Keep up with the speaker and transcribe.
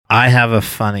I have a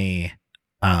funny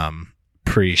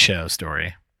pre-show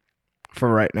story For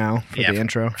right now, for the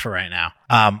intro. for right now.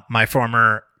 My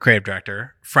former creative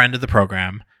director, friend of the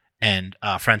program, and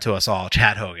friend to us all,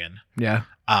 Chad Hogan. Yeah.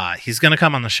 He's going to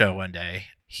come on the show one day.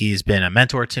 He's been a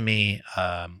mentor to me,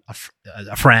 a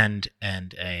friend,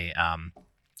 and a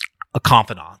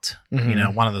confidant. Mhm. You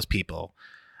know, one of those people,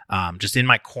 just in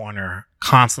my corner,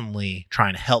 constantly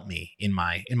trying to help me in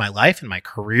my life, in my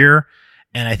career.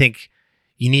 And I think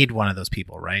you need one of those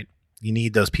people, right? You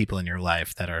need those people in your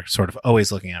life that are sort of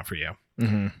always looking out for you.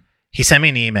 Mm-hmm. He sent me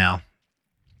an email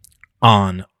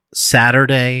on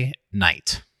Saturday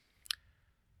night.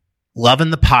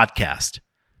 Loving the podcast!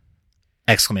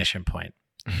 Exclamation point.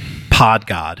 Pod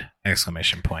God!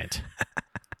 Exclamation point.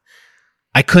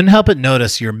 I couldn't help but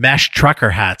notice your mesh trucker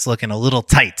hat's looking a little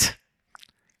tight.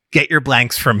 Get your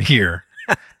blanks from here.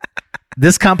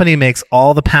 This company makes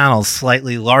all the panels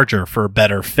slightly larger for a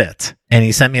better fit. And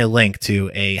he sent me a link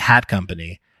to a hat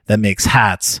company that makes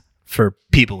hats for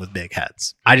people with big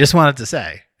heads. I just wanted to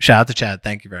say, shout out to Chad.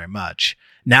 Thank you very much.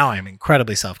 Now I'm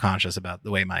incredibly self-conscious about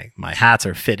the way my hats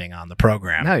are fitting on the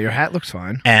program. No, your hat looks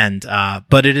fine. And,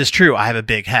 but it is true. I have a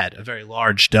big head, a very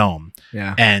large dome.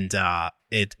 Yeah. And,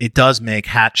 it does make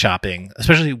hat shopping,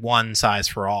 especially one size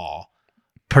for all,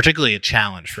 particularly a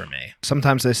challenge for me.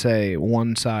 Sometimes they say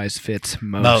one size fits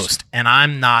most. And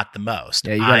I'm not the most.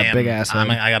 Yeah, you got a big ass head.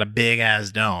 I got a big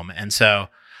ass dome. And so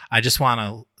I just want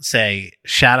to say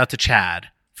shout out to Chad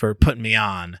for putting me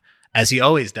on, as he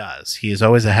always does. He is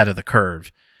always ahead of the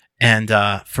curve. And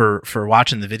for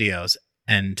watching the videos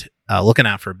and looking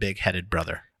out for a big headed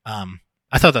brother.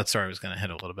 I thought that story was going to hit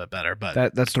a little bit better,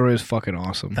 but that story was fucking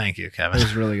awesome. Thank you, It Kevin.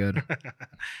 was really good.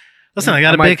 Listen, I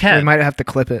got a big head. We might have to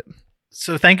clip it.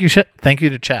 So thank you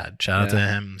to Chad. Shout out to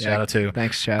him. Yeah. Shout out to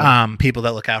Thanks, Chad. people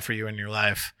that look out for you in your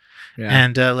life, Yeah.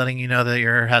 and letting you know that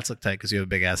your hats look tight because you have a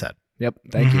big ass head. Yep.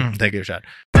 Thank you. Mhm. Thank you, Chad.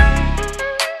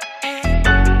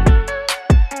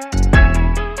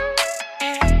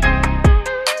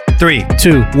 3,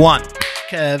 2, 1.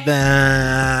 Kevin.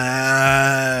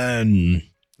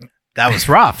 That was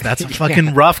rough. That's a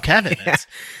fucking rough Kevin. It's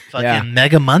fucking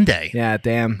Mega Monday. Yeah.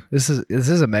 Damn. This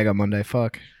is a Mega Monday.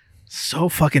 Fuck. So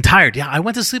fucking tired. Yeah, I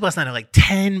went to sleep last night at like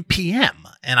 10 p.m.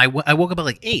 and I woke up at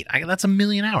like 8. That's a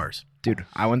million hours. Dude,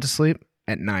 I went to sleep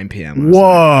at 9 p.m.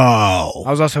 Whoa. I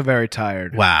was also very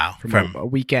tired. Wow. From a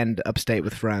weekend upstate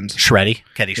with friends. Shreddy.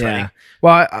 Keddy Shreddy. Yeah.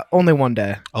 Well, only one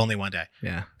day. Only one day.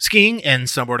 Yeah. Skiing and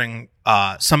snowboarding,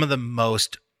 some of the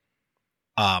most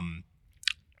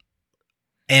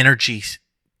energy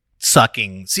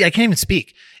sucking. See, I can't even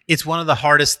speak. It's one of the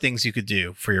hardest things you could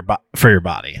do for your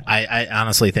body. I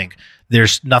honestly think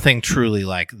there's nothing truly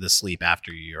like the sleep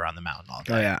after you're on the mountain all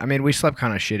day. Oh yeah. I mean, we slept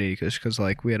kind of shitty because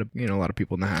like we had a lot of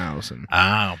people in the house and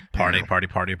Party.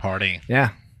 yeah.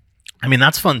 I mean,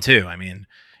 that's fun too. I mean,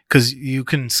 because you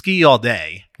can ski all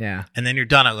day. Yeah. And then you're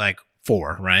done at like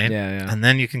 4, right? Yeah. And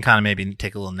then you can kind of maybe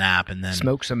take a little nap and then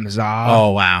Smoke some za.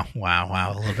 Oh wow.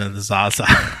 A little bit of the Zaza.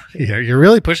 You're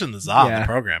really pushing the Zaza in the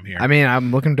program here. I mean,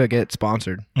 I'm looking to get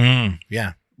sponsored.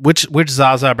 Yeah. Which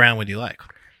Zaza brand would you like?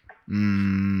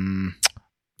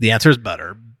 The answer is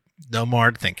butter. No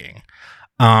more thinking.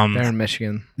 They're in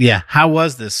Michigan. Yeah. How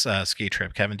was this ski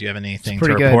trip, Kevin? Do you have anything to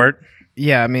pretty report? Good.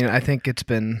 Yeah, I mean, I think it's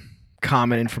been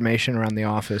common information around the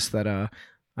office that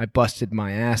I busted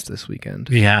my ass this weekend.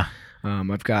 Yeah.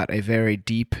 I've got a very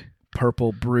deep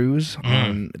purple bruise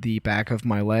on the back of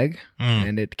my leg,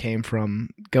 and it came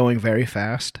from going very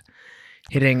fast,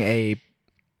 hitting a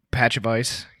patch of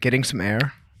ice, getting some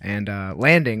air, and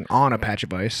landing on a patch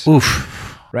of ice.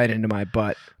 Oof. Right into my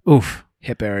butt. Oof.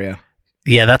 Hip area.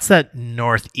 Yeah, that's that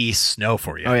northeast snow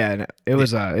for you. Oh yeah, and it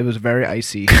was very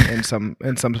icy in some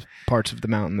parts of the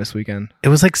mountain this weekend. It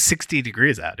was like 60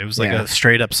 degrees out. It was like a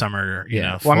straight up summer, you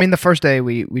know. Well, I mean, the first day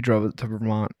we drove to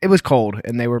Vermont, it was cold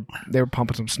and they were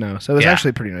pumping some snow, so it was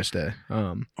actually a pretty nice day.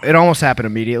 It almost happened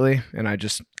immediately, and I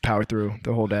just powered through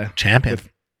the whole day. Champion. With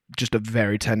just a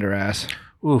very tender ass.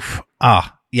 Oof.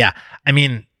 Yeah. I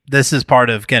mean, this is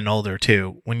part of getting older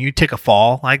too. When you take a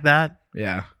fall like that.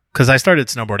 Yeah. Because I started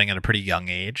snowboarding at a pretty young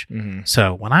age. Mm-hmm.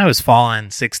 So when I was falling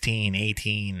 16,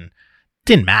 18,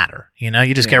 didn't matter. You know,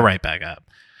 you just get right back up.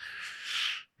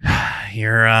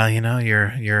 You're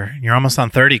almost on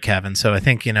 30, Kevin. So I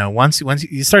think, once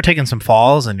you start taking some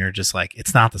falls and you're just like,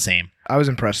 it's not the same. I was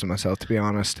impressed with myself, to be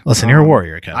honest. Listen, you're a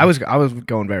warrior, Kevin. I was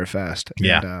going very fast.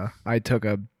 Yeah. And, I took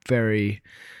a very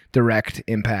direct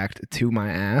impact to my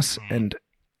ass, and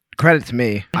credit to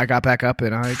me, I got back up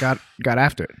and I got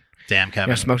after it. Damn,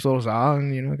 Kevin. Smoked a little za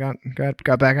and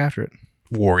got back after it.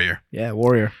 Warrior. Yeah,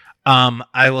 warrior.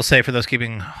 I will say for those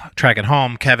keeping track at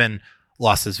home, Kevin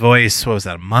lost his voice. What was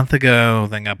that? A month ago.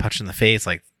 Then got punched in the face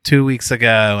like 2 weeks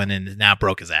ago, and then now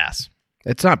broke his ass.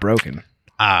 It's not broken.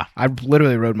 I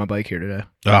literally rode my bike here today.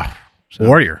 Oh,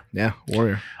 warrior. Yeah,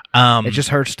 warrior. It just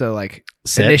hurts to like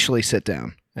initially sit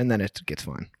down, and then it gets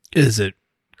fine. Is it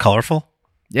colorful?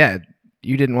 Yeah,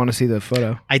 you didn't want to see the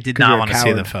photo. I did not want to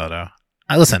see the photo.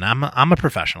 Listen, I'm a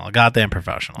professional, a goddamn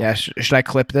professional. Yeah, should I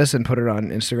clip this and put it on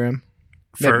Instagram?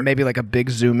 Maybe like a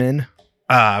big zoom in.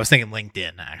 I was thinking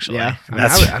LinkedIn, actually. Yeah,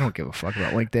 I don't give a fuck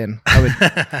about LinkedIn.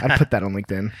 I'd put that on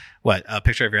LinkedIn. What, a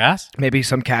picture of your ass? Maybe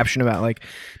some caption about like,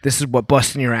 this is what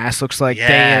busting your ass looks like day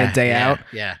in and day out.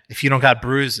 Yeah, if you don't got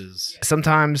bruises.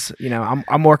 Sometimes,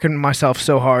 I'm working myself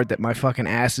so hard that my fucking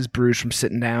ass is bruised from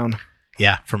sitting down.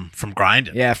 Yeah, from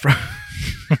grinding. Yeah,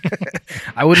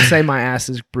 I wouldn't say my ass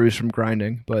is bruised from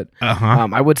grinding, but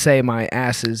I would say my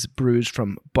ass is bruised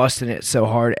from busting it so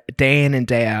hard day in and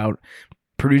day out.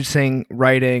 Producing,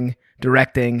 writing,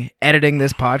 directing, editing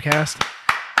this podcast.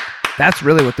 That's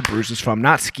really what the bruise is from,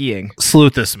 not skiing.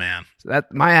 Salute this man.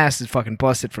 My ass is fucking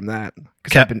busted from that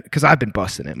because I've been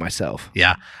busting it myself.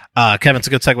 Yeah. Kevin, it's a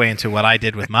good segue into what I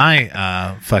did with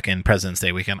my fucking President's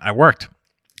Day weekend. I worked.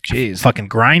 Jeez. Fucking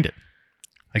grinded.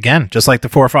 Again, just like the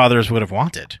forefathers would have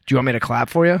wanted. Do you want me to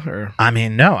clap for you? Or I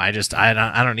mean, no. I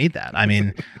don't need that. I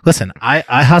mean, listen. I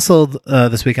hustled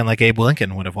this weekend like Abe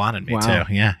Lincoln would have wanted me to.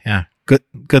 Yeah.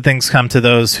 Good things come to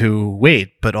those who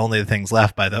wait, but only the things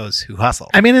left by those who hustle.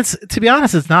 I mean, to be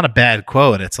honest, it's not a bad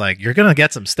quote. It's like you're gonna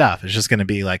get some stuff. It's just gonna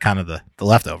be like kind of the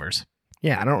leftovers.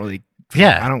 Yeah, I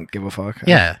don't give a fuck.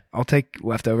 Yeah, I'll take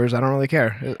leftovers. I don't really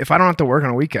care. If I don't have to work on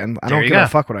a weekend, I don't give a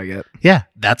fuck what I get. Yeah,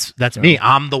 that's me.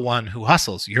 I'm the one who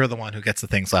hustles. You're the one who gets the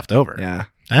things left over. Yeah.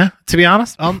 To be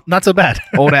honest, not so bad.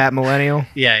 Old at millennial.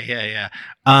 Yeah.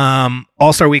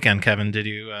 All-Star Weekend, Kevin. Did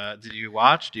you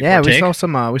watch? We saw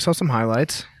some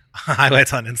highlights.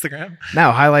 Highlights on Instagram?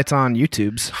 No, highlights on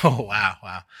YouTube's. Oh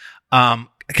wow.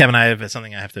 Kevin, I have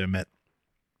something I have to admit.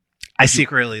 I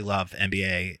secretly love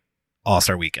NBA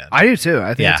All-Star Weekend. I do too.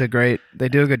 I think they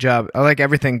do a good job. I like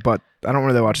everything, but I don't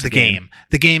really watch the game.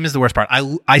 The game is the worst part.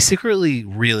 I secretly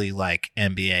really like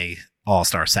NBA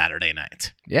All-Star Saturday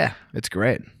night. Yeah, it's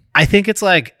great. I think it's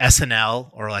like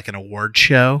SNL or like an award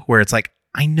show where it's like,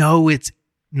 I know it's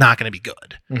not going to be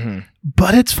good,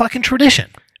 but it's fucking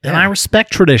tradition. And I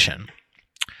respect tradition.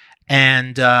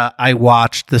 And I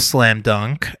watched the slam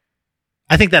dunk.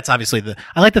 I think that's obviously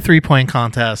I like the 3-point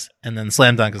contest, and then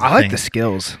slam dunk is the thing. I like the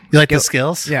skills. You like the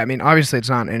skills? Yeah, I mean, obviously it's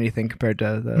not anything compared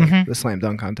to the slam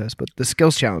dunk contest, but the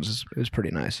skills challenge is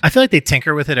pretty nice. I feel like they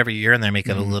tinker with it every year, and they make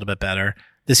it a little bit better.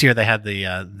 This year they had the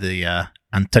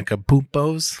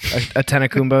Antetokounmpos.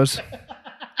 Antetokounmpos.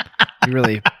 You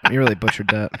really butchered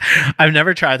that. I've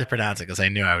never tried to pronounce it because I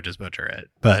knew I would just butcher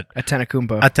it. But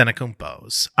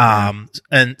Antetokounmpos.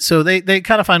 And so they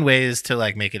kind of find ways to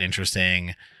like make it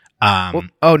interesting. No,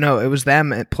 it was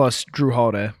them plus Drew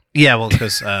Holiday. Yeah, well,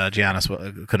 because Giannis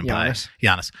couldn't play.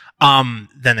 Giannis.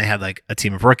 Then they had like a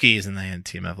team of rookies, and they had a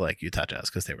team of like Utah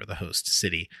Jazz because they were the host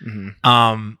city.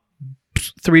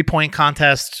 3-point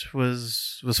contest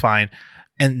was fine,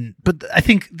 but I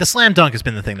think the slam dunk has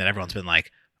been the thing that everyone's been like,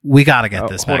 we got to get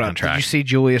this back on track. Did you see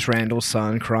Julius Randle's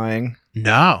son crying?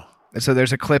 No. So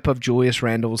there's a clip of Julius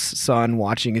Randle's son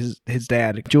watching his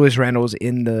dad. Julius Randle was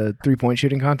in the 3-point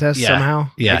shooting contest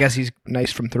somehow. Yeah. I guess he's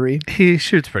nice from 3. He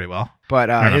shoots pretty well. But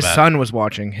his son was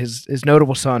watching, his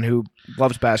notable son who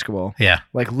loves basketball. Yeah.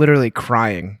 Like literally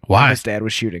crying. Why? His dad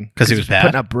was shooting. Because he was bad?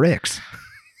 Putting up bricks.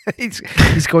 He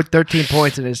scored 13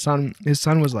 points, and his son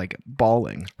was like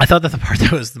bawling. I thought that the part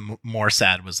that was the more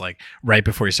sad was like right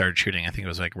before he started shooting. I think it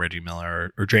was like Reggie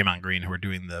Miller or Draymond Green who were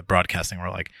doing the broadcasting.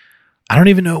 Were like, I don't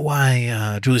even know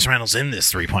why Julius Randle's in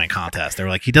this 3-point contest. They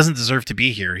were like, he doesn't deserve to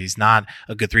be here. He's not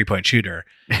a good 3-point shooter.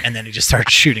 And then he just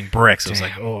started shooting bricks. It was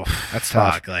like, oh, that's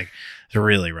tough. Like, it's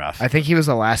really rough. I think he was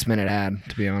a last-minute ad,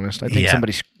 to be honest. I think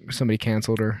somebody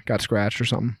canceled or got scratched or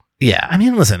something. Yeah, I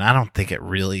mean, listen, I don't think it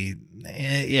really.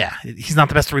 He's not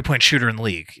the best 3-point shooter in the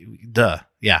league. Duh.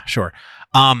 Yeah, sure.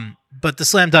 But the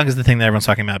slam dunk is the thing that everyone's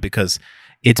talking about because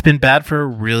it's been bad for a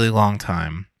really long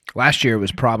time. Last year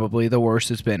was probably the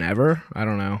worst it's been ever. I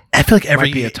don't know. I feel like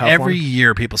every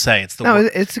year people say it's the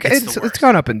worst. It's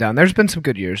gone up and down. There's been some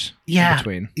good years in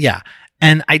between. Yeah.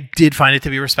 And I did find it to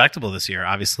be respectable this year.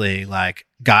 Obviously, like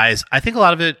guys, I think a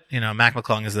lot of it, Mac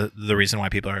McClung is the reason why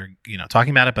people are,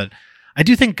 talking about it. But I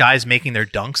do think guys making their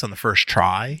dunks on the first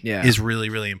try is really,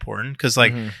 really important. Because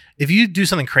like if you do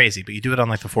something crazy, but you do it on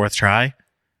like the 4th try,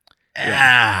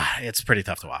 it's pretty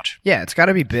tough to watch. Yeah, it's got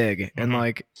to be big. And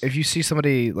like if you see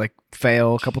somebody like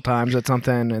fail a couple times at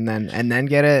something and then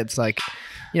get it, it's like,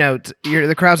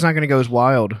 the crowd's not going to go as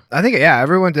wild. I think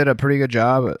everyone did a pretty good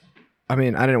job. I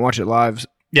mean, I didn't watch it live.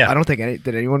 Yeah. I don't think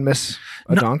did anyone miss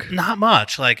a dunk? Not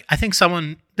much. Like, I think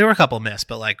there were a couple missed,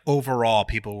 but like overall,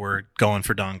 people were going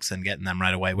for dunks and getting them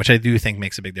right away, which I do think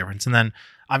makes a big difference. And then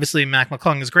obviously, Mac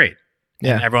McClung is great.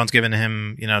 Yeah. And everyone's giving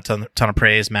him, a ton of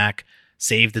praise. Mac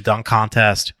saved the dunk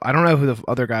contest. I don't know who the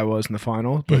other guy was in the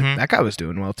final, but that guy was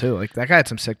doing well too. Like, that guy had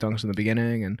some sick dunks in the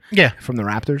beginning, and from the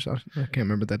Raptors. I can't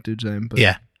remember that dude's name, but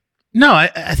yeah. No,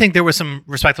 I think there was some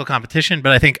respectful competition,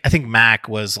 but I think Mac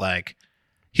was like,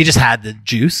 he just had the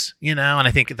juice, and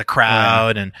I think the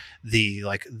crowd and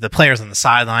the players on the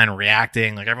sideline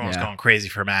reacting, like everyone was going crazy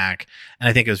for Mac, and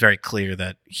I think it was very clear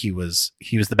that he was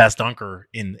the best dunker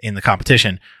in the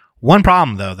competition. One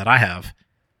problem though that I have,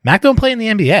 Mac don't play in the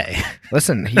NBA.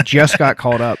 Listen, he just got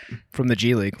called up from the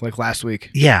G League like last week.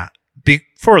 Yeah,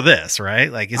 for this,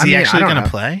 right? Like, is he actually going to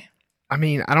play? I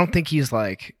mean, I don't think he's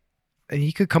like,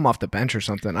 he could come off the bench or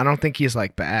something. I don't think he's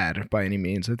like bad by any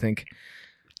means. I think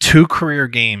 2 career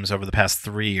games over the past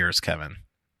 3 years, Kevin.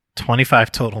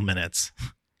 25 total minutes,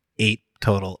 8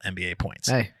 total NBA points.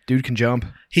 Hey, dude can jump.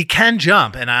 He can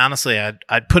jump, and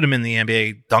I'd put him in the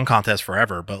NBA dunk contest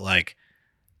forever, but like,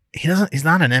 he's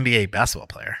not an NBA basketball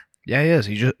player. Yeah, he is.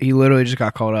 He literally just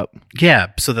got called up. Yeah,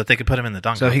 so that they could put him in the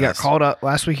dunk contest. So he got called up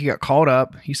last week. He got called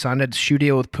up. He signed a shoe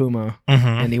deal with Puma,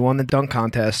 and he won the dunk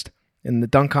contest. In the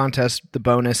dunk contest, the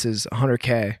bonus is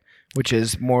 $100K, which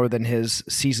is more than his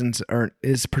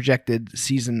projected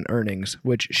season earnings.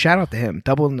 Which, shout out to him,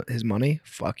 double his money.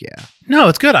 Fuck yeah. No,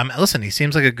 it's good. Listen, he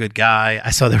seems like a good guy.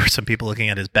 I saw there were some people looking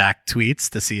at his back tweets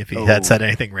to see if he had said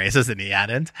anything racist, and he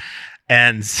hadn't.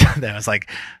 And that was like,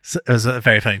 it was a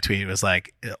very funny tweet. It was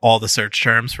like all the search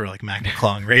terms for like Mac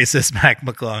McClung racist, Mac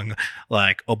McClung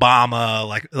like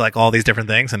Obama, like all these different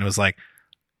things. And it was like,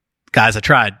 guys, I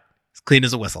tried. It's clean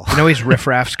as a whistle. He's Riff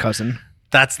Raff's cousin.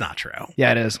 That's not true.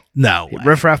 Yeah, it is. No way.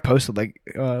 Riff Raff posted like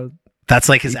that's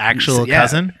like his actual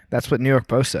cousin. That's what New York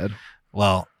Post said.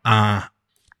 Well,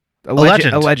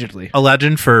 allegedly. A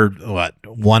legend for what?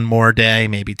 One more day,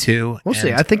 maybe 2. We'll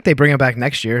see. I think they bring him back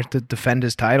next year to defend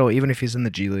his title, even if he's in the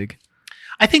G League.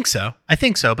 I think so.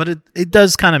 But it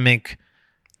does kind of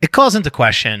it calls into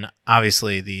question,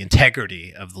 obviously, the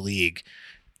integrity of the league.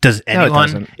 Does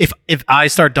anyone, if I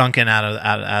start dunking out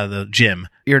of the gym,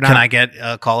 can I get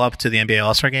a call up to the NBA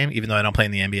All-Star game, even though I don't play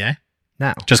in the NBA?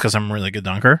 No. Just because I'm a really good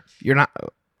dunker? You're not.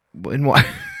 In what?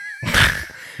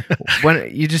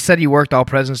 When you just said you worked all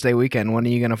President's Day weekend, when are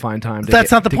you going to find time?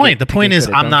 That's not the point. The point is,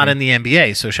 I'm not in the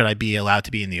NBA, so should I be allowed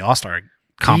to be in the All-Star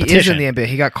competition? He is in the NBA.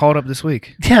 He got called up this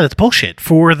week. Yeah, that's bullshit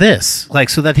for this. Like,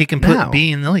 so that he can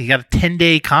be in the league. He got a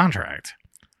 10-day contract.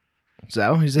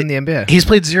 So he's in the NBA. He's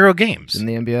played 0 games. He's in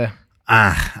the NBA.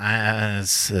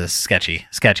 It's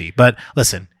sketchy. But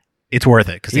listen, it's worth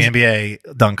it because the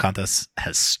NBA dunk contest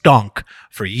has stunk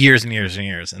for years and years and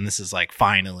years, and this is like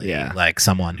finally like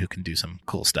someone who can do some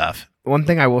cool stuff. One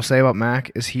thing I will say about Mac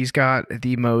is he's got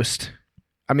the most.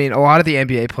 I mean, a lot of the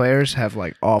NBA players have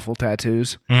like awful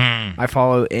tattoos. I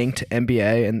follow Inked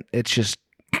NBA, and it's just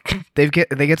they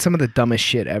get some of the dumbest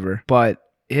shit ever. But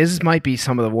his might be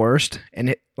some of the worst,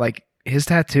 and his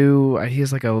tattoo, he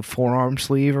has like a forearm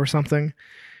sleeve or something,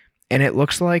 and it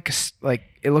looks like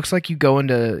you go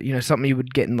into something you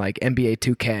would get in like NBA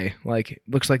 2K. Like, it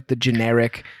looks like the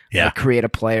generic create a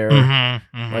player.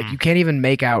 Like, you can't even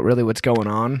make out really what's going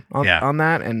on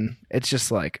that, and it's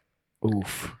just like,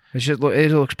 oof. It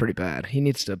looks pretty bad. He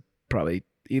needs to probably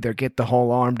either get the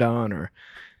whole arm done or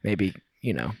maybe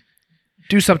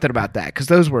do something about that, because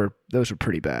those were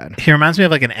pretty bad. He reminds me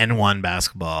of like an N1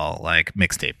 basketball like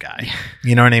mixtape guy.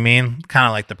 You know what I mean? Kind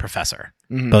of like the Professor,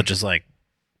 but just like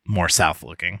more south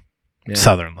looking,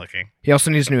 southern looking. He also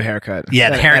needs a new haircut. Yeah,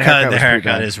 the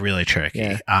haircut is really tricky.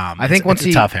 Yeah. I think once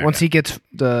he gets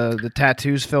the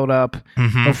tattoos filled up,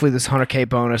 hopefully this $100K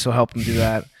bonus will help him do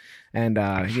that. And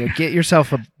get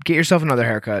yourself another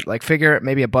haircut. Like,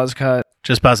 maybe a buzz cut.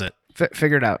 Just buzz it.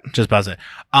 Figure it out. Just buzz it.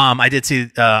 I did see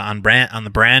on the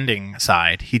branding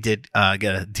side, he did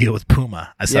get a deal with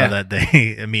Puma. I saw that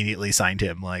they immediately signed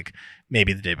him, like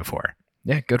maybe the day before.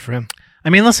 Yeah, good for him. I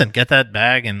mean, listen, get that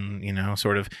bag, and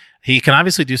sort of, he can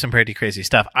obviously do some pretty crazy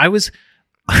stuff. I was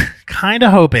kind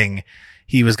of hoping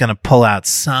he was going to pull out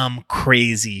some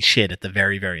crazy shit at the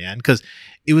very, very end, because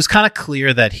it was kind of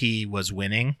clear that he was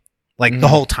winning, like the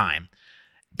whole time.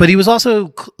 But he was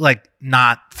also like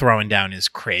not throwing down his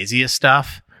craziest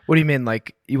stuff. What do you mean?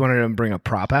 Like, you wanted him to bring a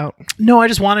prop out? No, I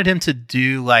just wanted him to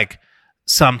do like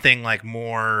something like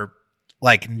more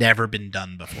like never been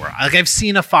done before. Like, I've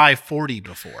seen a 540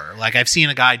 before. Like, I've seen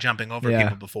a guy jumping over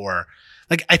people before.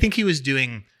 Like, I think he was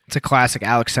doing. It's a classic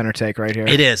Alex Center take right here.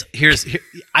 It is.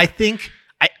 I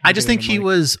just think he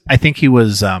was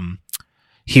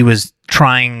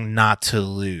trying not to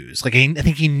lose. Like I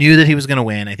think he knew that he was going to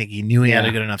win. I think he knew he had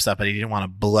a good enough stuff, but he didn't want to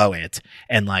blow it.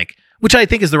 And like, which I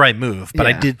think is the right move. But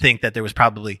I did think that there was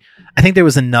I think there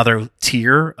was another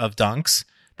tier of dunks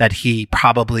that he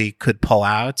probably could pull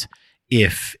out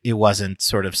if it wasn't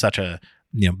sort of such a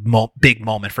big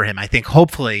moment for him. I think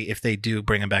hopefully if they do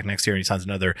bring him back next year and he signs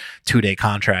another 2-day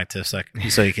contract so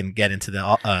he can get into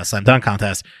the slam dunk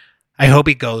contest, I hope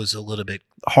he goes a little bit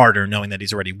harder, knowing that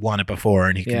he's already won it before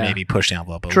and he can maybe push the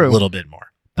envelope a little bit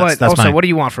more. But also, what do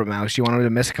you want from Alex? Do you want him to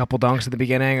miss a couple dunks at the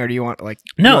beginning, or do you want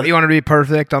you want him to be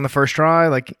perfect on the first try?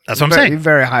 Like that's what I'm saying.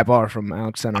 Very high bar from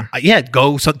Alex Center.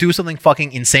 Do something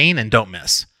fucking insane and don't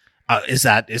miss. Is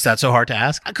that so hard to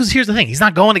ask? Because here's the thing: he's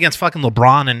not going against fucking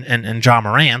LeBron and Ja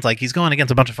Morant. Like he's going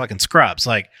against a bunch of fucking scrubs.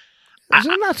 Like,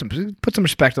 put some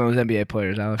respect on those NBA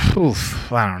players, Alex.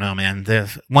 Oof, I don't know, man.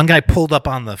 One guy pulled up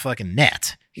on the fucking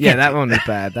net. That one was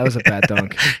bad. That was a bad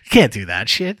dunk. You can't do that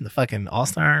shit in the fucking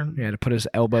All-Star. Yeah, to put his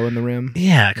elbow in the rim.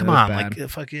 Yeah, come on. Like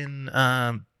fucking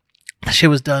that shit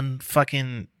was done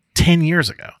fucking 10 years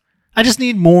ago. I just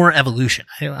need more evolution.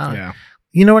 Yeah.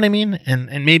 You know what I mean?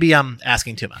 And maybe I'm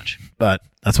asking too much, but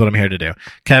that's what I'm here to do.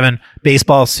 Kevin,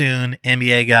 baseball soon,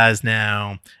 NBA guys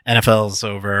now, NFL's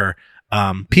over.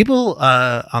 People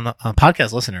on the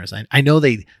podcast listeners, I know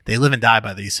they live and die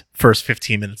by these first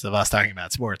 15 minutes of us talking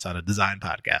about sports on a design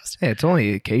podcast. Yeah, it's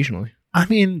only occasionally. I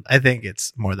mean, I think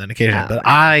it's more than occasional, but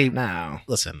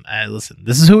listen.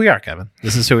 This is who we are, Kevin.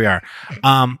 This is who we are.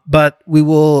 But we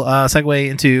will segue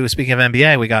into, speaking of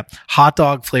NBA, we got hot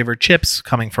dog flavored chips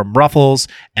coming from Ruffles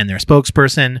and their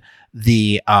spokesperson,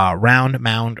 the Round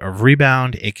Mound of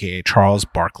Rebound, aka Charles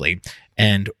Barkley.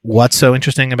 And what's so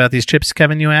interesting about these chips,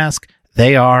 Kevin? You ask.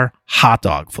 They are hot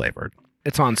dog flavored.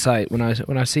 It's on site. When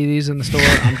I see these in the store,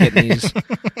 I'm getting these.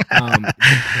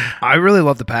 I really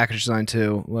love the package design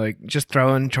too. Like just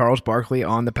throwing Charles Barkley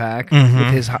on the pack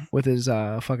with his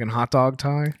fucking hot dog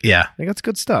tie. Yeah, I think that's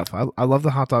good stuff. I love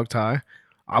the hot dog tie.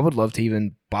 I would love to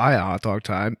even buy a hot dog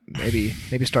tie. Maybe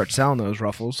start selling those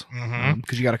Ruffles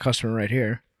because you got a customer right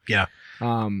here. Yeah.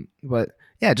 But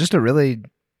yeah, just a really,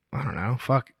 I don't know.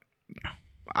 Fuck.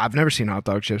 I've never seen hot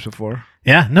dog chips before.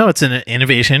 Yeah, no, it's an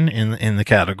innovation in the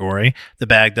category. The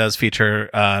bag does feature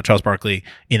Charles Barkley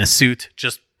in a suit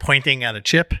just pointing at a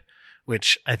chip,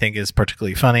 which I think is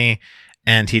particularly funny.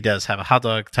 And he does have a hot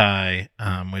dog tie,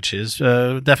 which is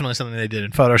definitely something they did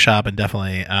in Photoshop and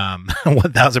definitely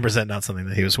 1,000% not something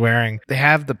that he was wearing. They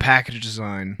have the package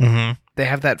design. Mm-hmm. They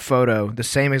have that photo, the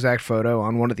same exact photo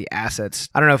on one of the assets.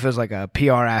 I don't know if it was like a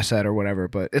PR asset or whatever,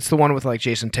 but it's the one with like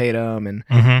Jason Tatum and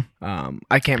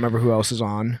I can't remember who else is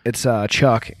on. It's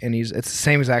Chuck, and it's the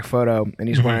same exact photo, and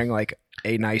he's wearing like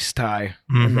a nice tie.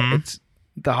 And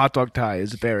the hot dog tie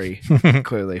is very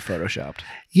clearly photoshopped.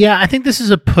 Yeah, I think this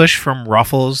is a push from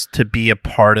Ruffles to be a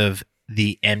part of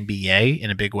the NBA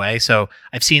in a big way. So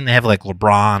I've seen they have like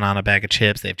LeBron on a bag of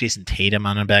chips. They have Jason Tatum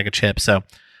on a bag of chips. So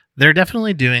they're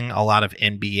definitely doing a lot of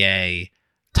NBA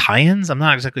tie-ins. I'm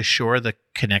not exactly sure the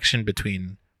connection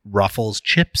between Ruffles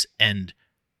chips and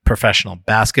professional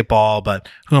basketball, but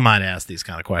who am I to ask these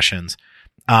kind of questions?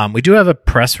 We do have a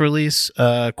press release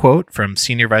quote from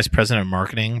Senior Vice President of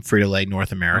Marketing, Frito-Lay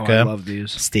North America. I love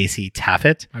these. Stacey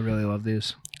Taffet. I really love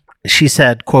these. She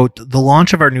said, quote, "The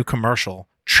launch of our new commercial,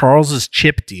 Charles's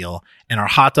Chip Deal, and our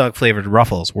hot dog flavored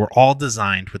Ruffles were all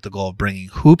designed with the goal of bringing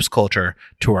hoops culture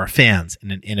to our fans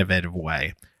in an innovative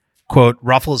way. Quote,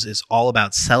 Ruffles is all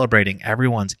about celebrating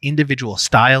everyone's individual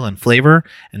style and flavor,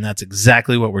 and that's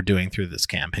exactly what we're doing through this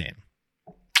campaign."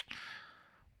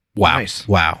 Wow. Nice.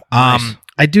 Wow. Nice.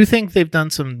 I do think they've done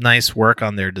some nice work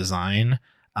on their design.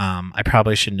 I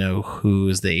probably should know who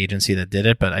is the agency that did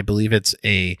it, but I believe it's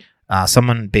a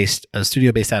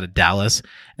studio based out of Dallas,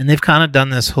 and they've kind of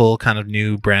done this whole kind of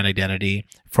new brand identity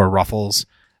for Ruffles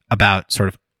about sort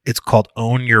of, it's called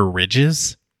Own Your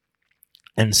Ridges.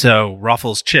 And so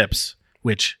Ruffles chips,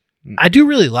 which I do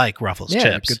really like Ruffles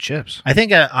chips. Good chips. I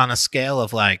think on a scale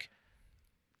of like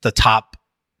the top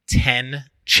 10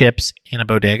 chips in a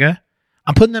bodega,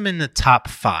 I'm putting them in the top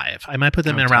 5. I might put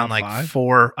them in around like 5?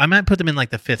 4. I might put them in like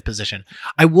the 5th position.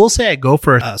 I will say I go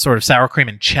for a sort of sour cream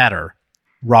and cheddar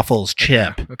Ruffles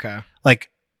chip. Okay. Like,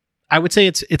 I would say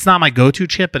it's not my go-to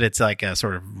chip, but it's like a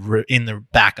sort of in the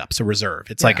backups, a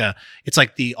reserve. It's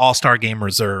like the All-Star Game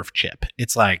reserve chip.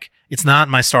 It's like, it's not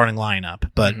my starting lineup,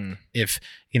 but if,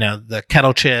 the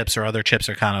kettle chips or other chips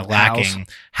are kind of lacking,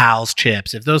 Hal's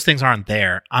chips, if those things aren't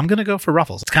there, I'm going to go for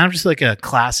Ruffles. It's kind of just like a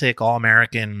classic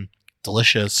all-American,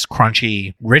 delicious,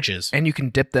 crunchy ridges. And you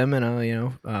can dip them in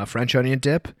a French onion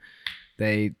dip.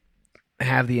 They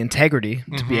have the integrity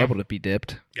to be able to be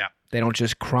dipped. Yeah. They don't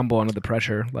just crumble under the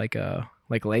pressure like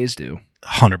Lay's do.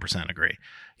 100% agree.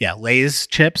 Yeah, Lay's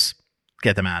chips,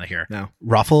 get them out of here. No.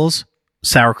 Ruffles,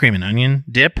 sour cream and onion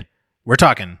dip. We're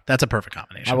talking. That's a perfect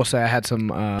combination. I will say I had some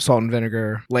salt and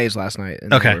vinegar Lay's last night,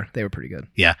 and Okay. they were pretty good.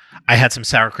 Yeah, I had some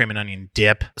sour cream and onion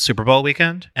dip Super Bowl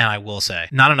weekend, and I will say,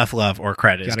 not enough love or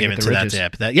credit is Gotta given get to the that ridges.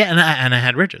 dip. And I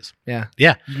had ridges. Yeah.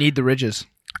 Yeah. You need the ridges.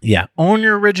 Yeah, own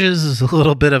your ridges is a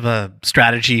little bit of a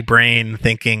strategy brain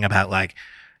thinking about like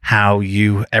how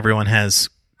everyone has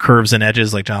curves and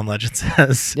edges, like John Legend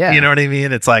says. Yeah. You know what I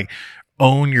mean? It's like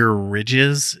own your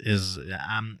ridges is.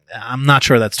 I'm not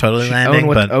sure that's totally landing,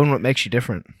 but own what makes you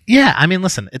different. yeah, I mean,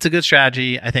 listen, it's a good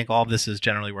strategy. I think all of this is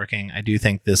generally working. I do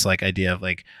think this like idea of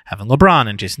like having LeBron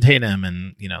and Jason Tatum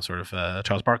and sort of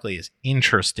Charles Barkley is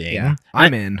interesting. Yeah.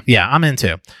 I'm in. Yeah, I'm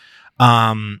into.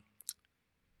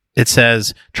 It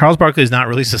says Charles Barkley has not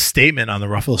released a statement on the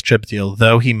Ruffles chip deal,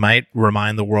 though he might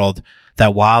remind the world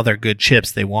that while they're good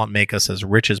chips, they won't make us as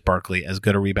rich as Barkley, as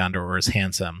good a rebounder, or as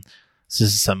handsome. This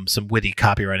is some witty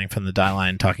copywriting from the Die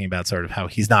Line talking about sort of how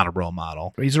he's not a role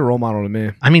model. He's a role model to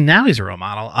me. I mean, now he's a role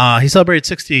model. He celebrated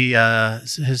his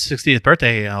 60th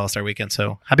birthday All-Star weekend,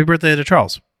 so happy birthday to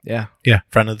Charles. Yeah. Yeah,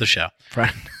 friend of the show.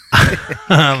 Friend.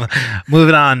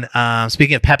 Moving on.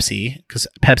 Speaking of Pepsi, because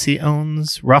Pepsi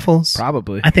owns Ruffles.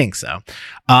 Probably. I think so.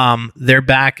 They're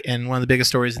back, and one of the biggest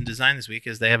stories in design this week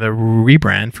is they have a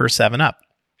rebrand for 7-Up.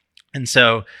 And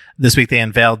so this week they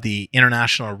unveiled the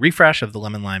international refresh of the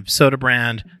lemon lime soda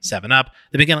brand, 7-Up.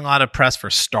 They've been getting a lot of press for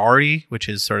Starry, which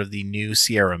is sort of the new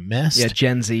Sierra Mist. Yeah,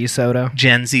 Gen Z soda.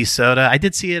 Gen Z soda. I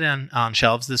did see it on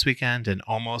shelves this weekend and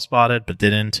almost bought it, but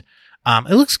didn't.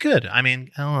 It looks good. I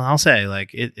mean, I'll say,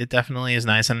 like, it definitely is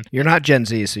nice. And You're not Gen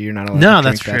Z, so you're not allowed no, to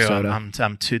that's drink that true. soda.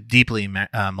 I'm too deeply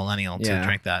millennial to Yeah.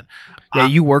 drink that. Yeah,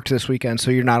 you worked this weekend,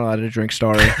 so you're not allowed to drink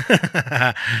Starry.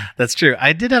 That's true.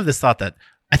 I did have this thought that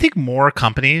I think more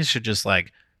companies should just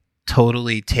like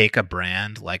totally take a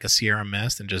brand like a Sierra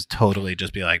Mist and just totally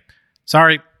just be like,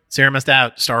 sorry, Sierra Mist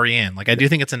out, Starry in. Like, I do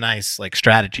think it's a nice like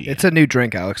strategy. It's a new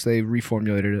drink, Alex. They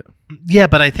reformulated it. Yeah,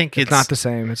 but I think It's not the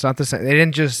same. It's not the same. They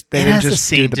didn't just. They it didn't has just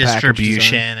the same do the package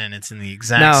distribution design. and it's in the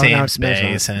exact No, same it's not.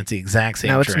 space and it's the exact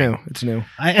same No, it's drink. new. It's new.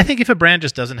 I think if a brand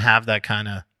just doesn't have that kind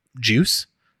of juice,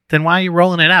 then why are you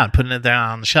rolling it out, putting it there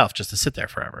on the shelf just to sit there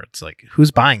forever? It's like,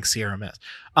 who's buying Sierra Mist?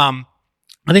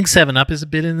 I think 7-Up is a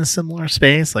bit in a similar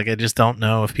space. Like, I just don't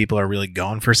know if people are really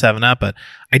going for 7-Up, but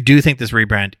I do think this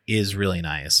rebrand is really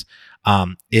nice.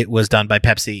 It was done by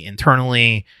Pepsi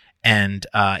internally, and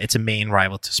it's a main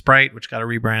rival to Sprite, which got a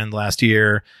rebrand last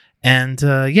year. And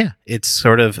yeah, it's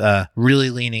sort of really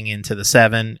leaning into the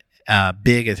 7.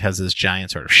 Big, it has this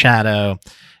giant sort of shadow.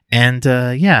 And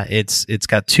yeah, it's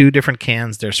got 2 different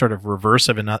cans. They're sort of reverse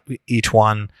of each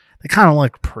one. They kind of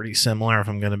look pretty similar, if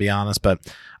I'm going to be honest, but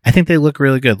I think they look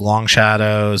really good. Long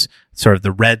shadows, sort of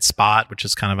the red spot, which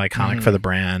is kind of iconic for the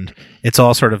brand. It's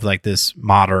all sort of like this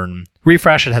modern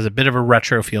refresh. It has a bit of a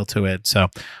retro feel to it. So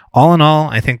all in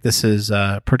all, I think this is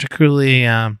particularly,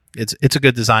 it's a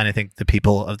good design. I think the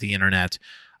people of the internet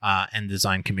and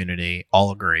design community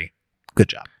all agree. Good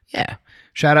job. Yeah.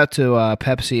 Shout out to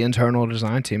Pepsi internal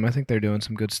design team. I think they're doing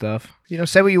some good stuff. You know,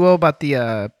 say what you will about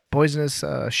the poisonous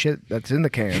shit that's in the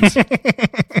cans.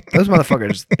 Those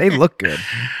motherfuckers, they look good.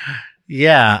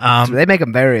 Yeah. So they make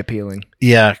them very appealing.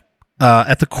 Yeah.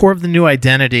 At the core of the new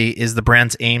identity is the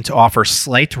brand's aim to offer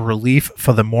slight relief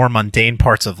for the more mundane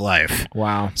parts of life.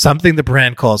 Wow. Something the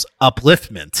brand calls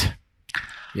upliftment.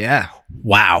 Yeah.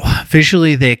 Wow.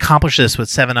 Visually, they accomplish this with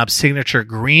 7-Up's signature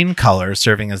green color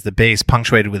serving as the base,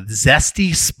 punctuated with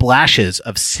zesty splashes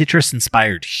of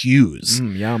citrus-inspired hues.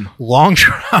 Yum. Long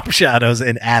drop shadows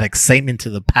and add excitement to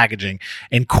the packaging,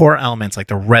 and core elements like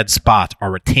the red spot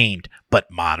are retained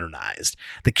but modernized.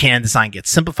 The can design gets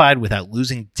simplified without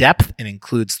losing depth and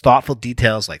includes thoughtful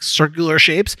details like circular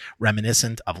shapes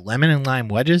reminiscent of lemon and lime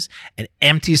wedges and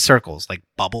empty circles like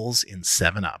bubbles in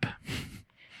 7-Up.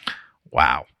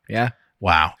 Wow. Yeah.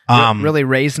 Wow. Really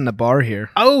raising the bar here.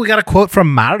 Oh, we got a quote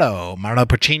from Mauro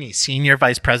Porcini, Senior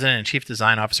Vice President and Chief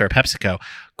Design Officer at PepsiCo.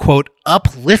 Quote,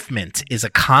 upliftment is a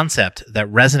concept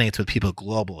that resonates with people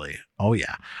globally. Oh,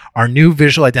 yeah. Our new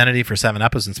visual identity for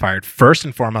 7-Up was inspired first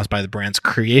and foremost by the brand's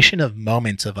creation of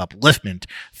moments of upliftment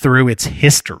through its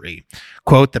history.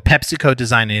 Quote, the PepsiCo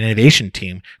design and innovation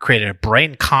team created a bright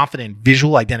and confident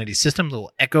visual identity system that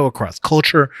will echo across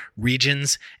culture,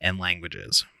 regions, and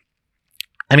languages.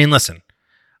 I mean, listen,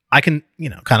 I can,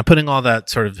 kind of putting all that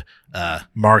sort of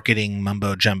marketing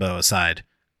mumbo jumbo aside,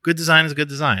 good design is good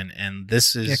design. And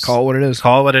this is... Yeah, call it what it is.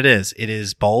 Call it what it is. It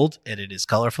is bold, and it is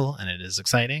colorful, and it is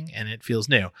exciting, and it feels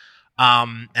new.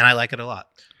 And I like it a lot.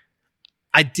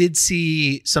 I did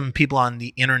see some people on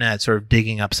the internet sort of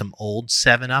digging up some old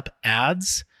 7-Up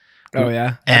ads Oh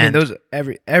yeah, And those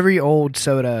every old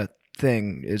soda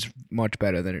thing is much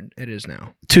better than it is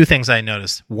now. two things I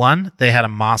noticed. One, they had a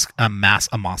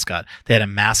mascot. They had a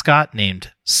mascot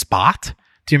named Spot.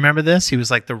 Do you remember this? He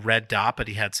was like the red dot, but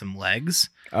he had some legs.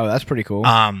 Oh, that's pretty cool.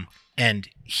 And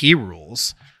he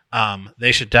rules.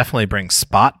 They should definitely bring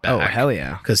Spot back. Oh, hell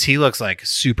yeah. Because he looks like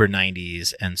super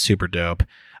 90s and super dope.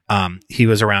 He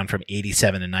was around from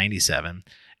 87 to 97.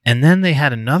 And then they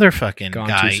had another fucking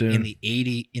guy in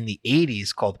the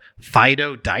 80s called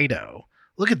Fido Dido.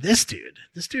 Look at this dude.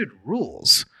 This dude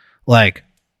rules. Like,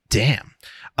 damn.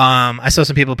 I saw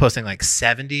some people posting like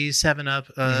 70s 7-Up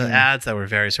ads that were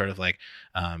very sort of like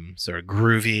sort of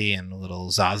groovy and a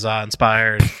little Zaza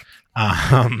inspired.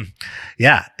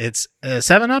 Yeah, it's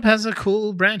 7-Up has a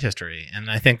cool brand history,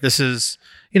 and I think this is,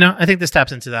 I think this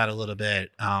taps into that a little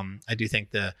bit. I do think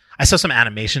I saw some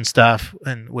animation stuff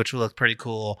which looked pretty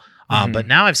cool. But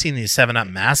now I've seen these 7-Up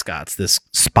mascots, this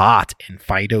Spot and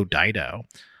Fido Dido.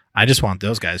 I just want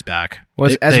those guys back.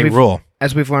 They rule.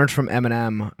 As we've learned from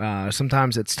Eminem,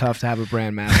 sometimes it's tough to have a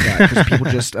brand mascot because people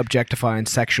just objectify and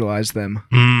sexualize them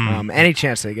any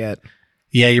chance they get.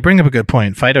 Yeah, you bring up a good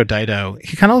point. Fido Dido,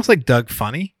 he kind of looks like Doug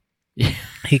Funny. Yeah.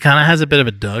 He kind of has a bit of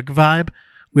a Doug vibe,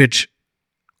 which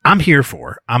I'm here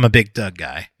for. I'm a big Doug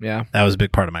guy. Yeah. That was a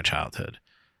big part of my childhood.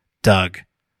 Doug,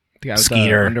 the guy with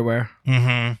Skeeter. The underwear.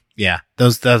 Mm-hmm. Yeah,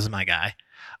 those are my guy.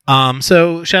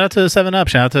 So shout out to 7-Up,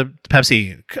 shout out to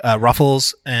Pepsi,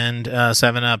 Ruffles and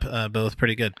 7-Up, both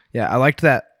pretty good. Yeah, I liked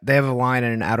that they have a line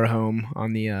in an Outer Home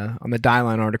on the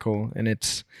Dieline article, and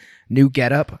it's new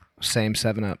getup, same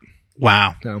 7-Up.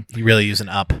 Wow, so, you really use an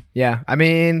up. Yeah,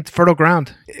 fertile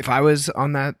ground. If I was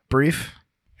on that brief,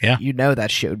 yeah,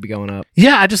 that shit would be going up.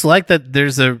 Yeah, I just like that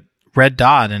there's a red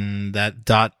dot, and that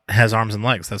dot has arms and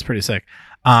legs. That's pretty sick.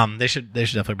 They should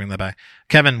definitely bring that back.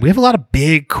 Kevin, we have a lot of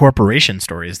big corporation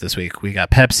stories this week. We got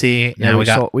Pepsi. Yeah,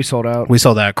 we sold out. We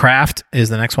sold out. Kraft is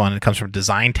the next one. It comes from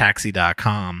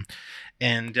designtaxi.com.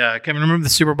 And Kevin, remember the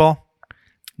Super Bowl?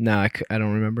 No, I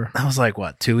don't remember. That was like,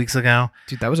 what, 2 weeks ago?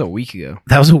 Dude, that was a week ago.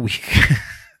 That was a week.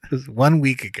 It was 1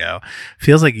 week ago.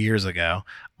 Feels like years ago.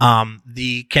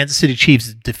 The Kansas City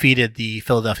Chiefs defeated the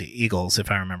Philadelphia Eagles, if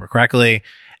I remember correctly.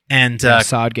 And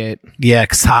Sodgate. Yeah,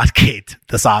 Sodgate,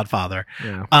 the Sodfather.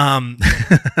 Yeah.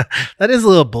 That is a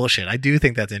little bullshit. I do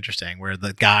think that's interesting, where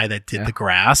the guy that did the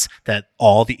grass that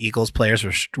all the Eagles players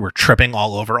were tripping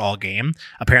all over all game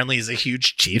apparently is a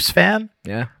huge Chiefs fan.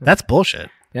 Yeah. That's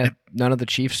bullshit. Yeah, none of the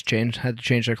Chiefs had to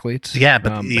change their cleats. Yeah,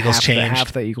 but the Eagles changed.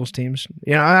 Half the Eagles teams.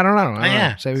 I don't know.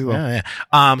 Yeah. Say we will.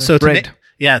 Yeah. So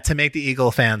to make the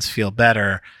Eagle fans feel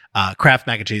better, Kraft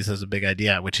Mac and Cheese has a big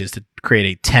idea, which is to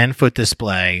create a 10-foot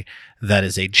display that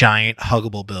is a giant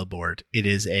huggable billboard. It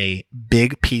is a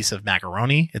big piece of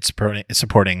macaroni. It's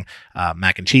supporting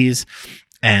mac and cheese,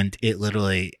 and it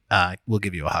literally will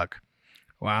give you a hug.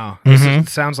 Wow. This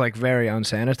sounds like very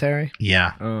unsanitary.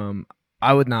 Yeah.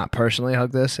 I would not personally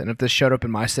hug this, and if this showed up in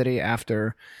my city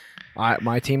after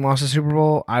my team lost the Super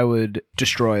Bowl, I would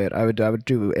destroy it. I would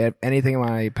do anything in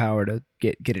my power to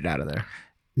get it out of there.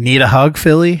 Need a hug,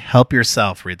 Philly? Help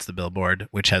yourself, reads the billboard,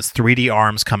 which has 3D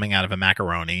arms coming out of a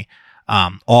macaroni,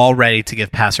 all ready to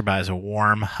give passerbys a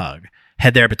warm hug.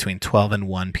 Head there between 12 and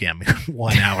 1 p.m.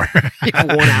 1 hour.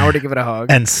 1 hour to give it a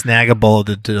hug. And snag a bowl of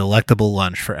the delectable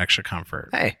lunch for extra comfort.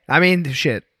 Hey,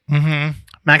 shit. Mm-hmm.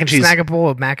 Mac and cheese. Snag a bowl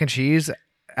of mac and cheese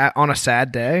on a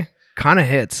sad day kind of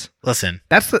hits. Listen.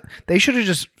 They should have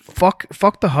just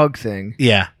fuck the hug thing.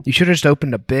 Yeah. You should have just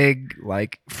opened a big,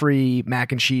 free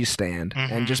mac and cheese stand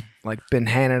and just, been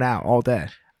handing out all day.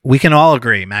 We can all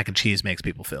agree mac and cheese makes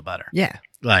people feel better. Yeah.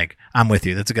 I'm with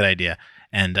you. That's a good idea.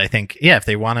 And I think, if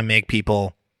they want to make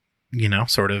people,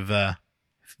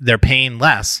 they're paying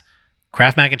less,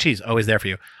 Kraft Mac and Cheese, always there for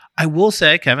you. I will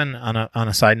say, Kevin, on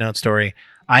a side note story,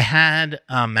 I had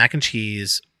mac and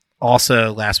cheese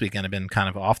also last weekend. I've been kind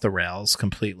of off the rails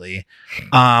completely.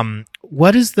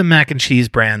 What is the mac and cheese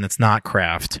brand that's not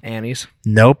Kraft? Annie's.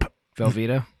 Nope.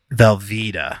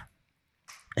 Velveeta.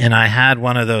 And I had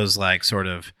one of those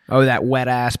Oh, that wet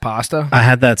ass pasta? I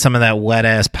had some of that wet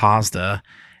ass pasta,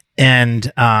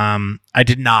 and I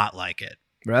did not like it.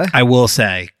 Really? I will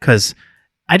say, because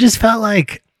I just felt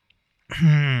like,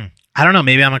 I don't know,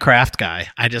 maybe I'm a Kraft guy.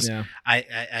 I just,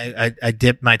 I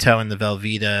dipped my toe in the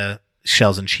Velveeta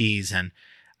shells and cheese, and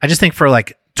I just think for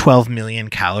 12 million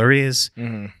calories,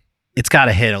 it's got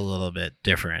to hit a little bit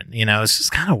different. It's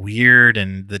just kind of weird,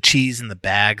 and the cheese in the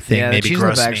bag thing maybe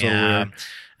grossed me out.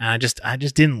 And I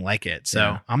just didn't like it.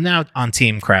 So I'm now on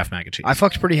team Kraft Mac and Cheese. I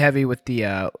fucked pretty heavy with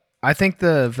the, I think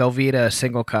the Velveeta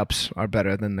single cups are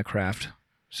better than the Kraft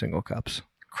single cups.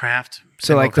 Kraft.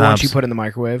 So the ones you put in the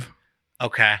microwave.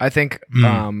 Okay. I think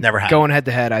never had going head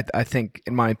to head, I think,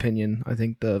 in my opinion, I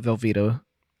think the Velveeta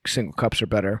single cups are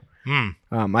better. I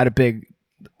had a big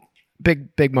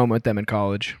moment with them in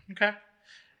college. Okay.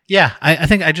 Yeah, I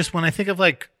think when I think of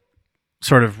like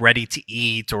sort of ready to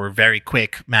eat or very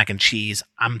quick mac and cheese,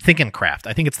 I'm thinking Kraft.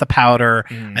 I think it's the powder.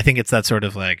 I think it's that sort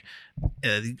of like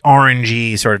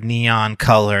orangey sort of neon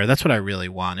color. That's what I really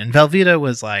want. And Velveeta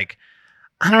was like,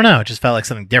 I don't know, it just felt like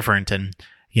something different. And,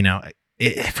 you know,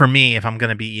 for me, if I'm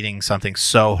going to be eating something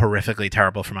so horrifically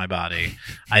terrible for my body,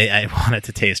 I want it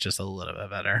to taste just a little bit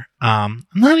better. I'm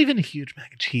not even a huge mac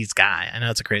and cheese guy. I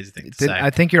know it's a crazy thing to say. I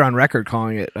think you're on record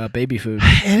calling it baby food.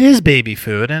 It is baby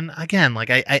food. And again, like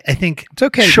I think it's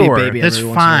okay to sure, be a baby that's every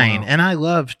once fine. in a while. And I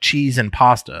love cheese and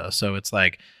pasta. So it's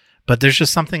like, but there's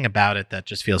just something about it that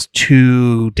just feels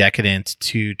too decadent,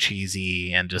 too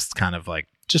cheesy, and just kind of like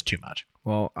just too much.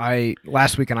 Well,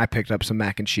 last weekend I picked up some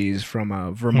mac and cheese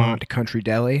from Vermont Country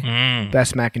Deli.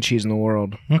 Best mac and cheese in the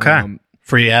world. Okay.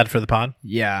 Free ad for the pod?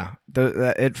 Yeah.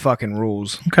 It fucking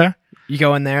rules. Okay. You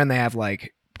go in there and they have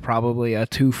like probably a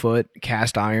 2-foot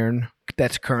cast iron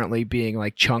that's currently being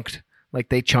like chunked. Like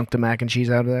they chunked the mac and cheese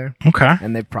out of there. Okay.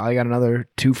 And they've probably got another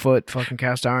 2-foot fucking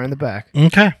cast iron in the back.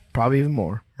 Okay. Probably even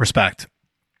more. Respect.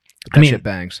 But that shit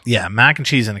bangs. Yeah, mac and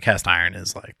cheese in a cast iron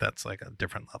is like, that's like a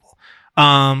different level.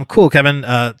 Cool, Kevin.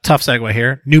 Tough segue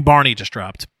here. New Barney just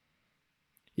dropped.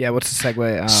 Yeah, what's the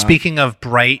segue? Speaking of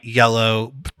bright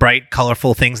yellow, bright